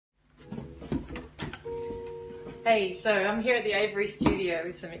Hey, so I'm here at the Aviary studio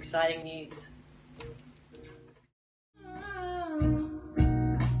with some exciting news.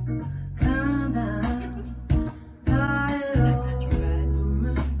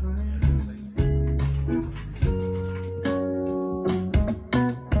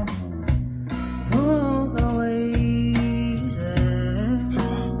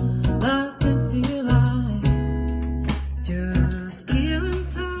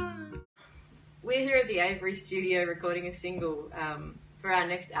 We're here at the Aviary studio recording a single for our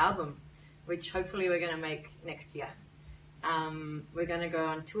next album, which hopefully we're going to make next year. We're going to go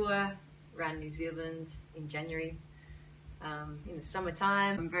on tour around New Zealand in January, in the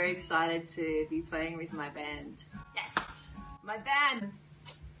summertime. I'm very excited to be playing with my band. Yes! My band!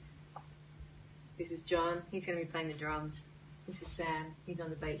 This is John, he's going to be playing the drums. This is Sam, he's on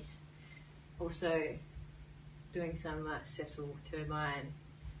the bass. Also doing some Cecil Turbine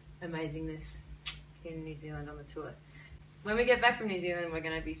amazingness in New Zealand on the tour. When we get back from New Zealand, we're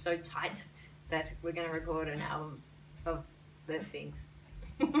going to be so tight that we're going to record an album of the things.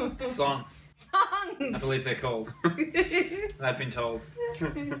 Songs. Songs! I believe they're called. I've been told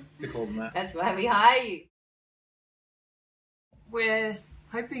to call them that. That's why we hire you. We're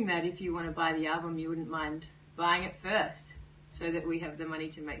hoping that if you want to buy the album, you wouldn't mind buying it first, so that we have the money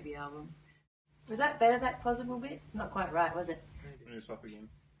to make the album. Was that better, that Pozible bit? Not quite right, was it? Can you swap again?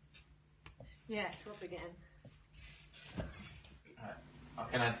 Yeah, swap again.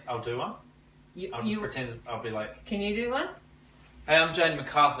 Alright, I'll do one. I'll just pretend I'll be like... Can you do one? Hey, I'm Jane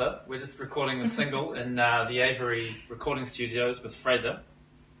McArthur. We're just recording a single in the Aviary recording studios with Fraser,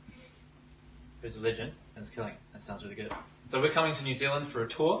 who's a legend and is killing it. That sounds really good. So we're coming to New Zealand for a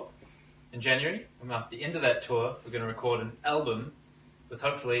tour in January, and at the end of that tour, we're going to record an album with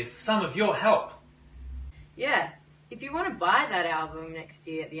hopefully some of your help. Yeah. If you want to buy that album next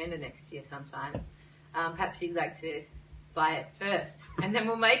year, at the end of next year sometime, perhaps you'd like to buy it first, and then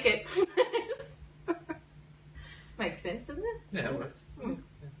we'll make it. Makes sense, doesn't it? Yeah, it works. Mm.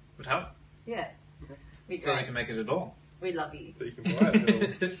 Yeah. Would help. Yeah. So we can make it at all. We love you. So you can buy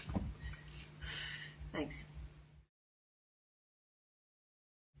it all. Thanks.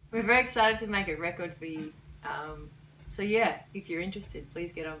 We're very excited to make a record for you. So yeah, if you're interested,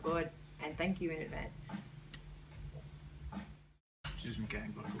 please get on board, and thank you in advance. She's mechanic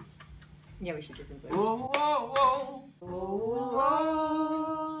vocals. Yeah, we should do some Whoa, vocals. whoa, whoa.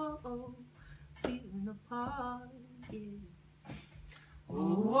 Whoa, whoa, feeling the party.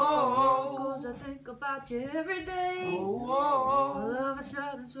 Whoa, cause I think about you every day. whoa. All of a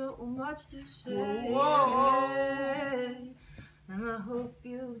sudden, so much to say. Whoa. And I hope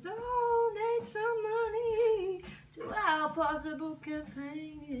you donate some money to our Pozible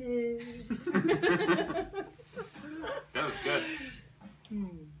campaign. That was good.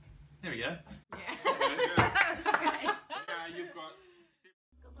 There we go. Yeah. That was great. Yeah, you've got...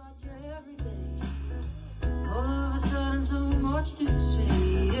 About you every day. All of a sudden, so much to say.